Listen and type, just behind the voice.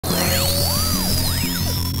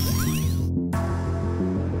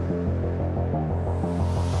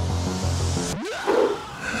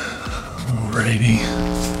Alrighty.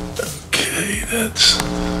 Okay,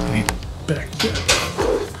 I need to back that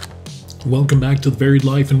up. Welcome back to The Varied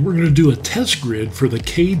Life, and we're going to do a test grid for the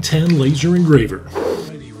K10 Laser Engraver.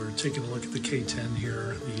 Alrighty, we're taking a look at the K10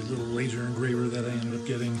 here, the little laser engraver that I ended up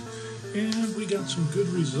getting, and we got some good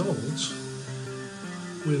results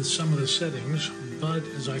with some of the settings, but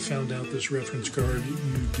as I found out this reference card,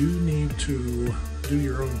 you do need to do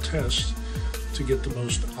your own tests to get the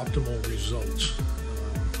most optimal results.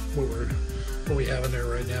 What we have in there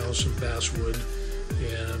right now is some basswood,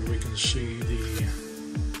 and we can see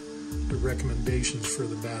the recommendations for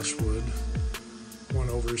the basswood. 1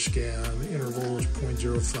 overscan, interval is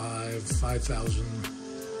 0.05, 5,000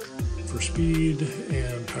 for speed,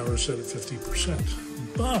 and power set at 50%.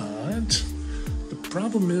 But the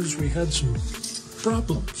problem is we had some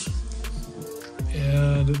problems,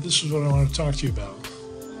 and this is what I want to talk to you about.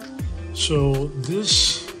 So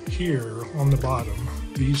this here on the bottom,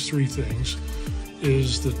 these three things,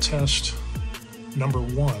 is the test number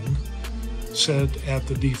 1 set at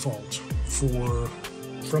the default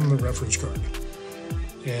from the reference card.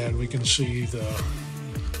 And we can see the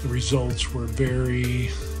results were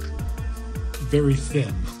very, very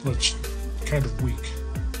thin. Kind of weak.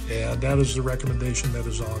 And that is the recommendation that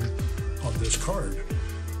is on this card.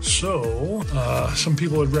 So some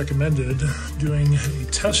people had recommended doing a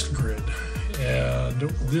test grid, and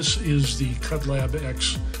this is the CutLab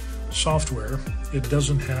X software. It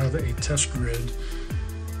doesn't have a test grid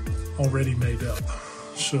already made up.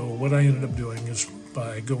 So what I ended up doing is,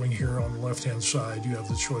 by going here on the left hand side, you have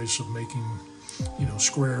the choice of making,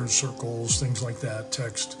 squares, circles, things like that,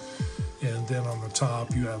 text, and then on the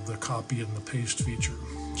top you have the copy and the paste feature.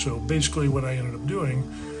 So basically what I ended up doing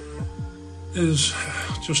is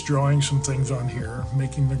just drawing some things on here,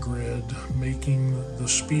 making the grid, making the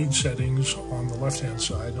speed settings on the left-hand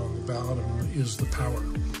side. On the bottom is the power,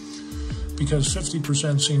 because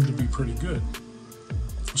 50% seemed to be pretty good.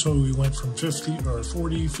 So we went from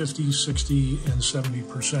 40, 50, 60, and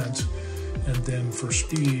 70%. And then for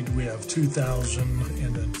speed, we have 2,000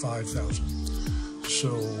 and then 5,000.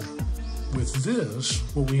 So with this,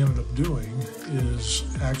 what we ended up doing is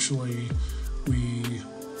actually we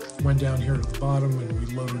went down here at the bottom and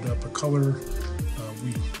we loaded up a color.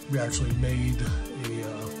 We actually made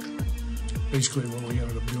basically what we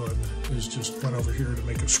ended up doing is just went over here to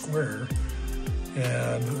make a square,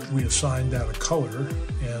 and we assigned that a color.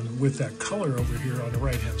 And with that color over here on the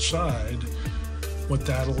right hand side, what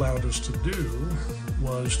that allowed us to do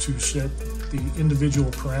was to set the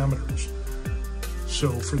individual parameters.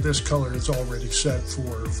 So for this color, it's already set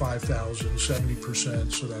for 5,000,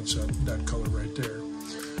 70%, so that's that color right there.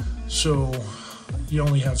 So you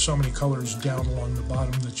only have so many colors down along the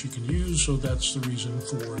bottom that you can use, so that's the reason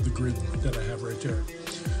for the grid that I have right there.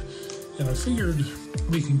 And I figured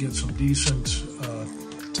we can get some decent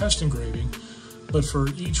test engraving, but for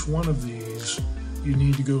each one of these, you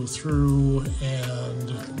need to go through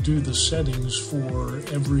and do the settings for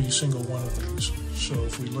every single one of these. So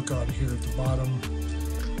if we look on here at the bottom,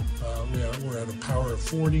 we're at a power of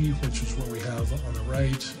 40, which is what we have on the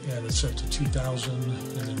right, and it's set to 2,000,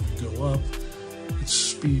 and then we go up. Its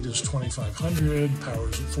speed is 2,500, power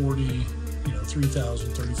is at 40,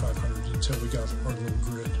 3,000, 3,500, until we got our little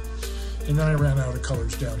grid. And then I ran out of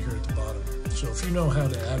colors down here at the bottom. So if you know how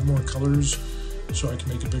to add more colors so I can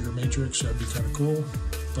make a bigger matrix, that'd be kind of cool.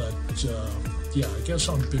 But yeah, I guess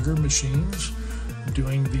on bigger machines,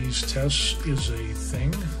 doing these tests is a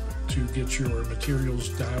thing to get your materials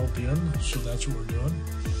dialed in, so that's what we're doing.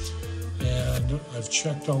 And I've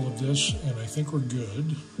checked all of this, and I think we're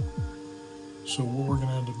good. So what we're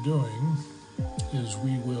gonna end up doing is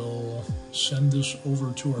we will send this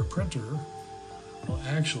over to our printer. Well,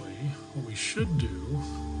 actually, what we should do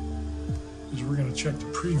is we're gonna check the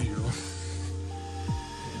preview.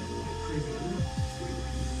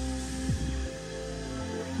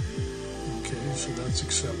 Okay, so that's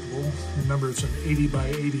acceptable. Remember, it's an 80 by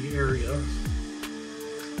 80 area.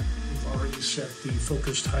 We've already set the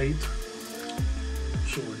focused height,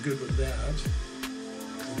 so we're good with that.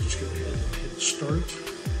 We'll just go ahead and hit start.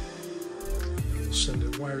 We'll send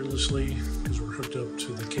it wirelessly because we're hooked up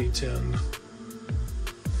to the K10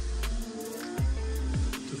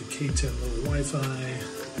 little Wi-Fi,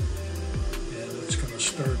 and it's going to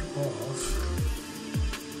start off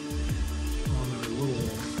on our little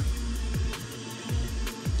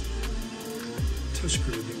test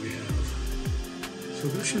grid that we have. So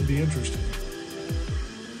this should be interesting.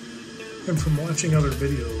 And from watching other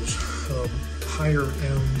videos of higher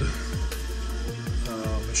end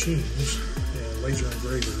machines and laser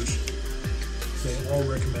engravers, they all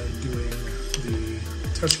recommend doing the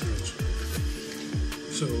test grids.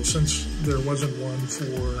 So since there wasn't one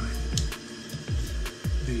for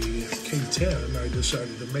the K10, I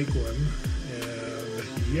decided to make one, and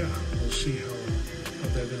yeah, we'll see how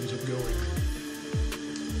that ends up going.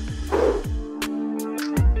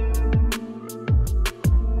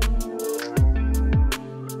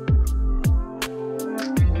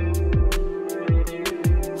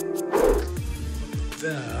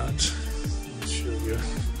 I'll show you.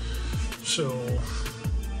 So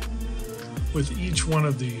with each one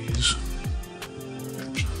of these,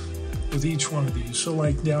 so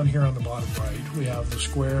like down here on the bottom right, we have the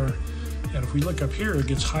square, and if we look up here, it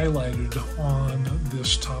gets highlighted on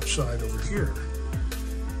this top side over here.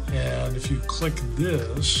 And if you click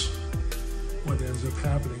this, what ends up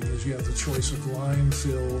happening is you have the choice of line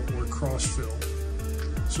fill or cross fill.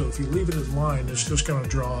 So if you leave it in line, it's just going to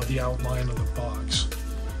draw the outline of the box.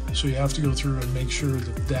 So you have to go through and make sure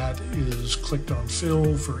that that is clicked on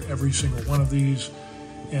fill for every single one of these,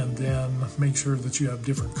 and then make sure that you have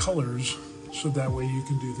different colors so that way you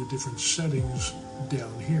can do the different settings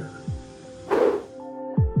down here.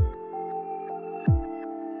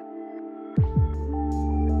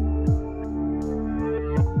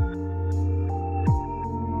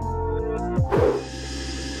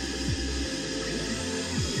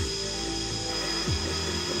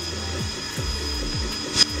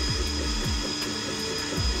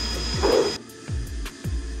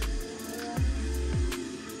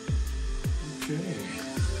 Okay,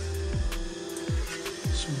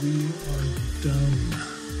 so we are done.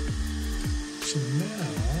 So now,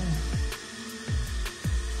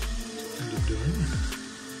 what I'm doing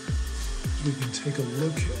is we can take a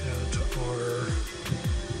look at our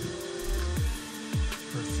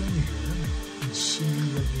thing here and see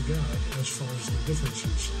what we got as far as the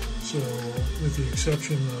differences. So with the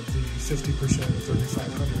exception of the 50% of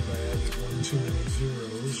 3500, I added one too many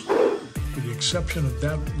zeros. With the exception of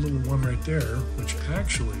that little one right there, which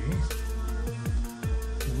actually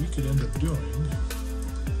what we could end up doing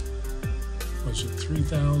was at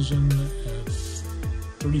 3000 at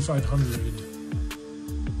 3500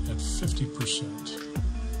 at 50%,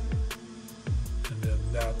 and then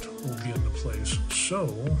that will be into place. So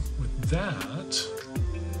with that,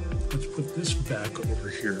 let's put this back over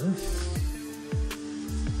here.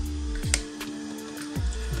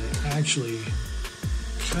 And I actually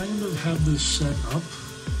kind of have this set up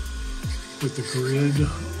with the grid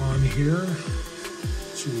on here,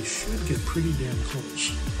 so we should get pretty damn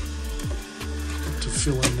close to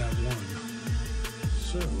filling that one.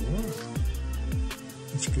 So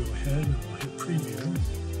let's go ahead and we'll hit preview.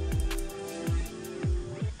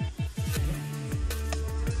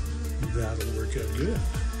 That'll work out good.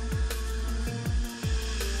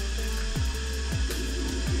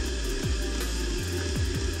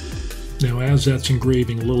 Now, as that's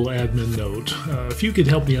engraving, a little admin note. If you could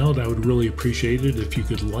help me out, I would really appreciate it if you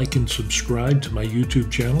could like and subscribe to my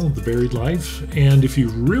YouTube channel, The Varied Life. And if you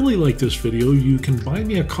really like this video, you can buy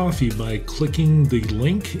me a coffee by clicking the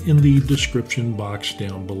link in the description box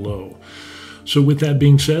down below. So with that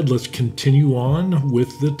being said, let's continue on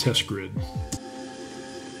with the test grid.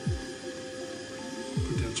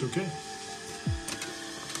 But that's okay.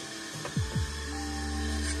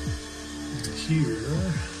 And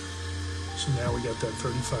here, so now we got that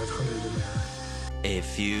 3500 in there. A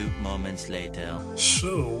few moments later.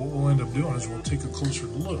 So what we'll end up doing is we'll take a closer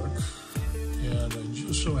look, and I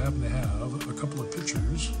just so happen to have a couple of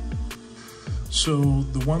pictures. So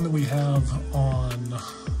the one that we have on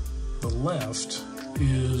the left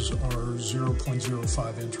is our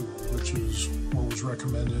 0.05 interval, which is what was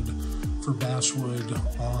recommended for basswood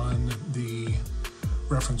on the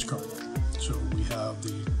reference card. So we have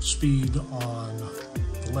the speed on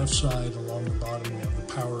the left side, along the bottom we have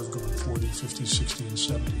the power of going 40, 50, 60, and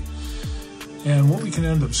 70. And what we can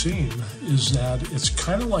end up seeing is that it's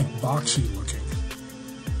kind of like boxy looking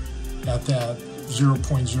at that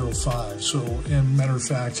 0.05. So, in matter of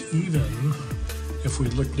fact, even if we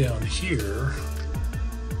look down here,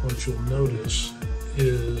 what you'll notice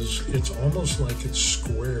is it's almost like it's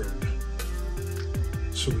squared.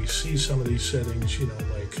 So we see some of these settings, you know,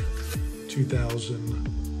 like 2000,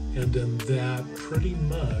 and then that pretty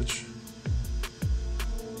much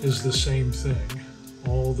is the same thing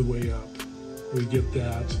all the way up. We get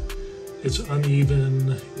that. It's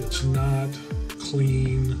uneven, it's not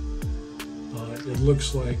clean. It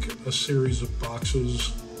looks like a series of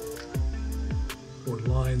boxes or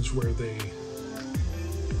lines where they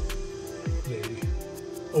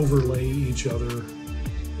overlay each other,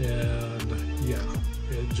 and yeah,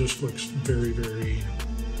 it just looks very, very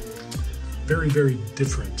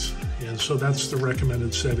different. And so that's the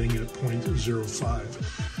recommended setting at 0.05.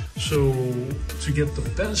 So to get the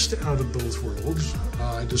best out of both worlds,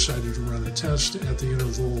 I decided to run a test at the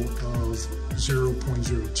interval of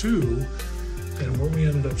 0.02, and what we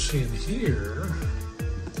ended up seeing here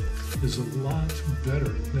is a lot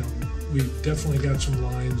better. Now, we've definitely got some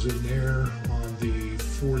lines in there on the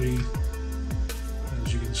 40.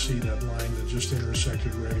 As you can see, that line that just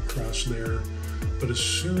intersected right across there. But as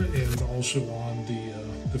soon, and also on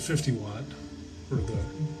the 50 watt, or the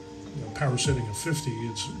power setting of 50,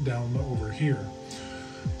 it's down over here.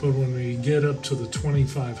 But when we get up to the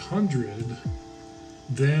 2500,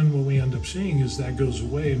 then what we end up seeing is that goes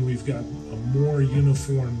away, and we've got a more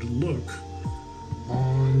uniformed look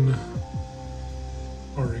on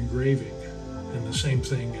our engraving. And the same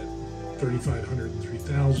thing at 3500 and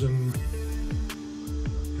 3000,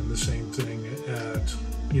 and the same thing at,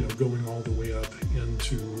 you know, going all the way up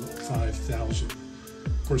into 5000.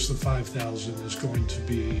 Of course, the 5000 is going to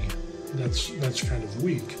be, that's kind of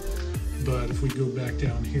weak. But if we go back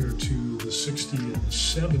down here to the 60 and the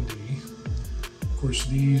 70, of course,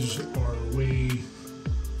 these are way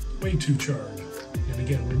too charred. And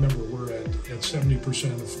again, remember, we're at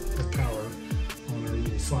 70% of power on our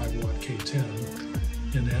little 5 watt K10.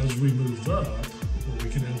 And as we move up, what we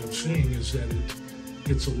can end up seeing is that it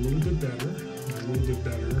gets a little bit better, and a little bit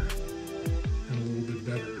better, and a little bit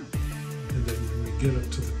better. And then when we get up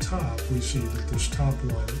to the top, we see that this top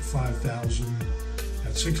one at 5000,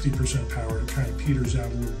 at 60% power, it kind of peters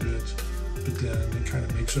out a little bit, but then it kind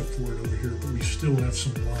of makes up for it over here, but we still have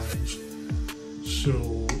some lines.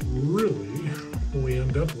 So really, what we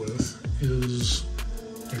end up with is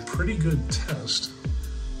a pretty good test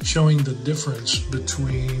showing the difference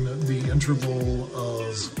between the interval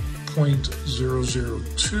of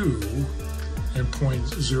 0.002 and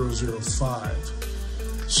 0.005.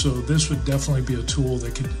 So this would definitely be a tool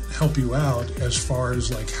that could help you out as far as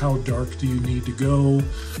like how dark do you need to go.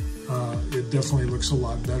 It definitely looks a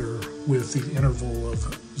lot better with the interval of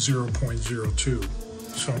 0.02.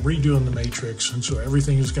 So I'm redoing the matrix, and so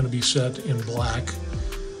everything is going to be set in black.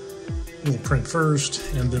 We'll print first,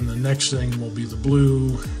 and then the next thing will be the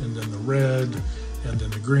blue, and then the red, and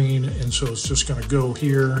then the green, and so it's just going to go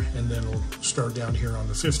here, and then we'll start down here on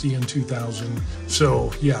the 50 and 2000.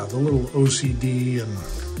 So yeah, the little OCD and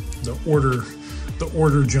the order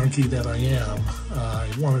junkie that I am, I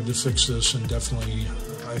wanted to fix this, and definitely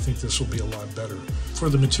I think this will be a lot better. For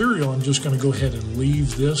the material, I'm just going to go ahead and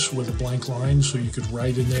leave this with a blank line, so you could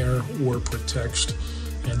write in there or put text.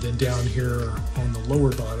 And then down here on the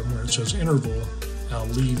lower bottom where it says interval, I'll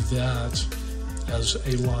leave that as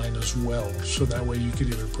a line as well. So that way you could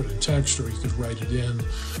either put in text or you could write it in.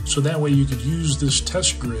 So that way you could use this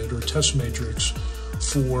test grid or test matrix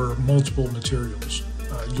for multiple materials.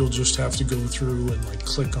 You'll just have to go through and like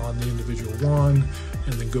click on the individual one,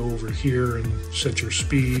 and then go over here and set your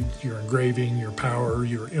speed, your engraving, your power,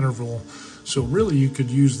 your interval. So really you could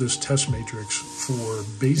use this test matrix for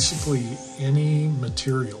basically any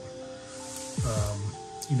material.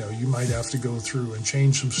 You know, you might have to go through and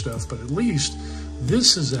change some stuff, but at least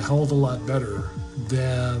this is a hell of a lot better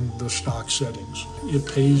than the stock settings. It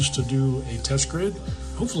pays to do a test grid.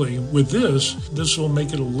 Hopefully with this will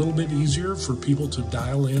make it a little bit easier for people to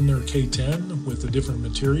dial in their K10 with the different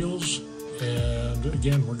materials. And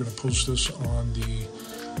again, we're going to post this on the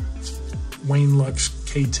Wainlux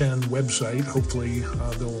K10 website. Hopefully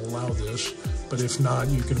they'll allow this, but if not,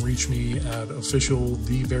 you can reach me at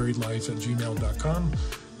officialthevariedlife@gmail.com,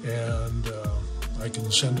 and I can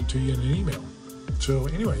send it to you in an email. So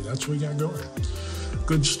anyway, that's what we got going.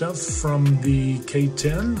 Good stuff from the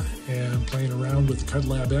K10 and playing around with the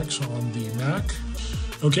CutLab X on the Mac.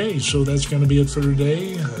 Okay, so that's going to be it for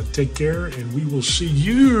today. Take care, and we will see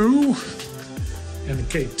you and the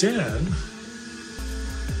K10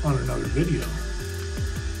 on another video.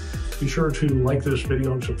 Be sure to like this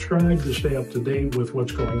video and subscribe to stay up to date with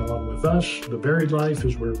what's going on with us. The Varied Life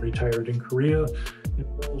is we're retired in Korea, and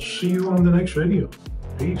we'll see you on the next video.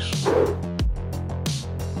 Peace.